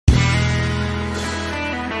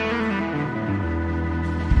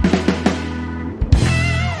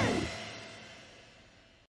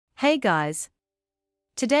Hey guys!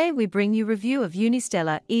 Today we bring you review of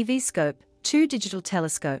Unistellar eVscope 2 digital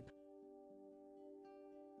telescope.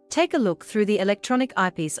 Take a look through the electronic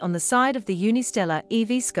eyepiece on the side of the Unistellar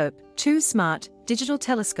eVscope 2 smart digital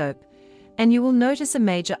telescope, and you will notice a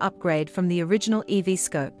major upgrade from the original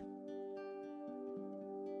eVscope.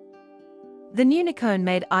 The new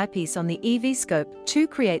Nikon-made eyepiece on the eVscope 2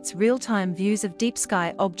 creates real-time views of deep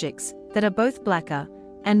sky objects that are both blacker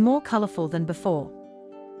and more colorful than before.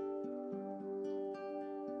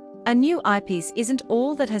 A new eyepiece isn't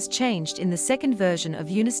all that has changed in the second version of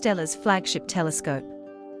Unistellar's flagship telescope.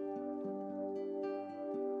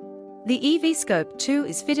 The eVscope 2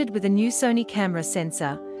 is fitted with a new Sony camera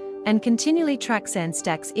sensor and continually tracks and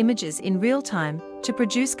stacks images in real time to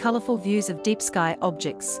produce colorful views of deep sky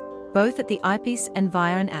objects, both at the eyepiece and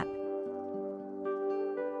via an app.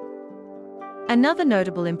 Another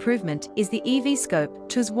notable improvement is the eVscope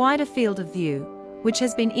 2's wider field of view, which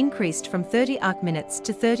has been increased from 30 arc-minutes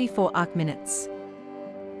to 34 arc-minutes.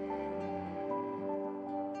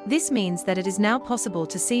 This means that it is now possible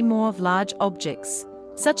to see more of large objects,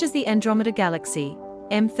 such as the Andromeda Galaxy,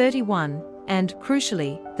 M31, and,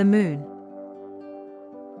 crucially, the Moon.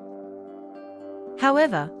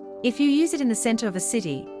 However, if you use it in the center of a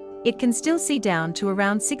city, it can still see down to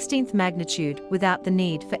around 16th magnitude without the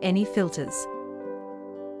need for any filters.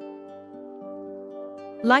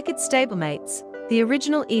 Like its stablemates, the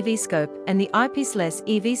original eVscope and the eyepiece-less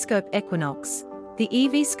eVscope Equinox, the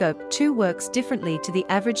eVscope 2 works differently to the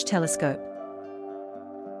average telescope.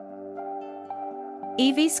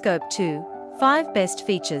 eVscope 2, 5 best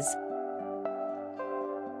features.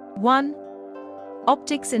 1.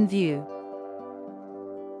 Optics and view.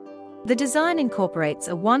 The design incorporates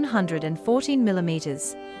a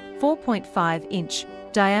 114mm, 4.5-inch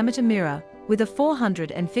diameter mirror with a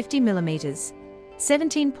 450mm,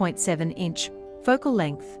 17.7-inch focal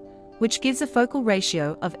length, which gives a focal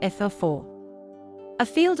ratio of f/4. A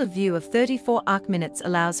field of view of 34 arc-minutes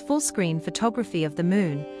allows full-screen photography of the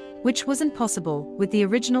Moon, which wasn't possible with the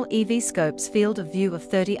original eVscope's field of view of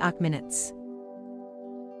 30 arc-minutes.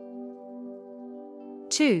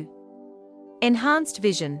 2. Enhanced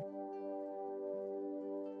vision.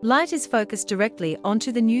 Light is focused directly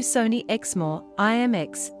onto the new Sony Exmor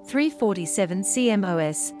IMX347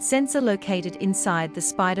 CMOS sensor located inside the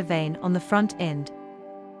spider vane on the front end.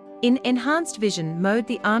 In enhanced vision mode,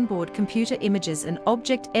 the onboard computer images an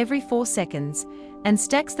object every 4 seconds and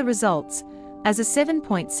stacks the results as a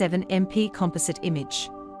 7.7 MP composite image.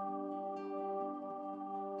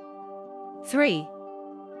 3.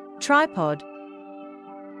 Tripod.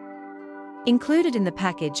 Included in the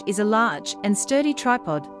package is a large and sturdy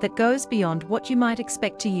tripod that goes beyond what you might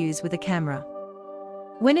expect to use with a camera.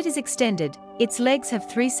 When it is extended, its legs have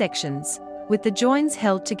 3 sections, with the joins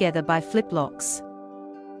held together by flip locks.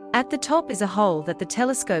 At the top is a hole that the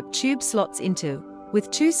telescope tube slots into, with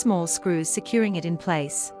 2 small screws securing it in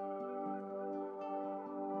place.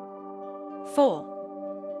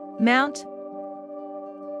 4. Mount.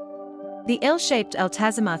 The L-shaped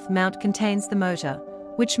altazimuth mount contains the motor,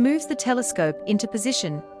 which moves the telescope into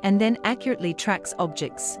position and then accurately tracks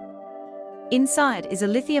objects. Inside is a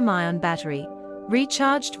lithium-ion battery,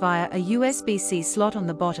 recharged via a USB-C slot on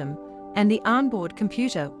the bottom, and the onboard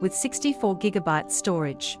computer with 64GB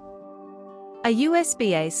storage. A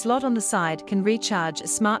USB-A slot on the side can recharge a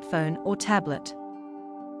smartphone or tablet.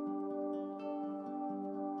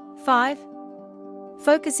 5.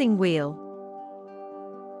 Focusing wheel.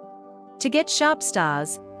 To get sharp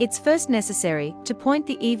stars, it's first necessary to point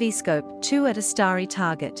the eVscope 2 at a starry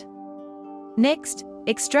target. Next,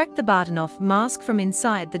 extract the Bartonov mask from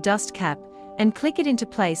inside the dust cap and click it into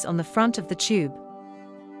place on the front of the tube.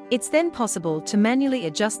 It's then possible to manually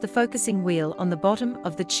adjust the focusing wheel on the bottom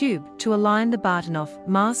of the tube to align the Bartonov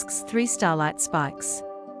mask's 3 starlight spikes.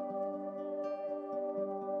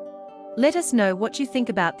 Let us know what you think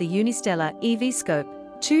about the Unistellar eVscope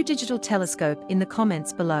 2 digital telescope in the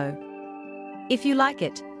comments below. If you like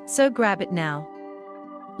it, so grab it now.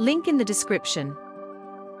 Link in the description.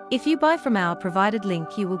 If you buy from our provided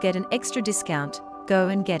link, you will get an extra discount. Go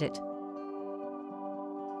and get it.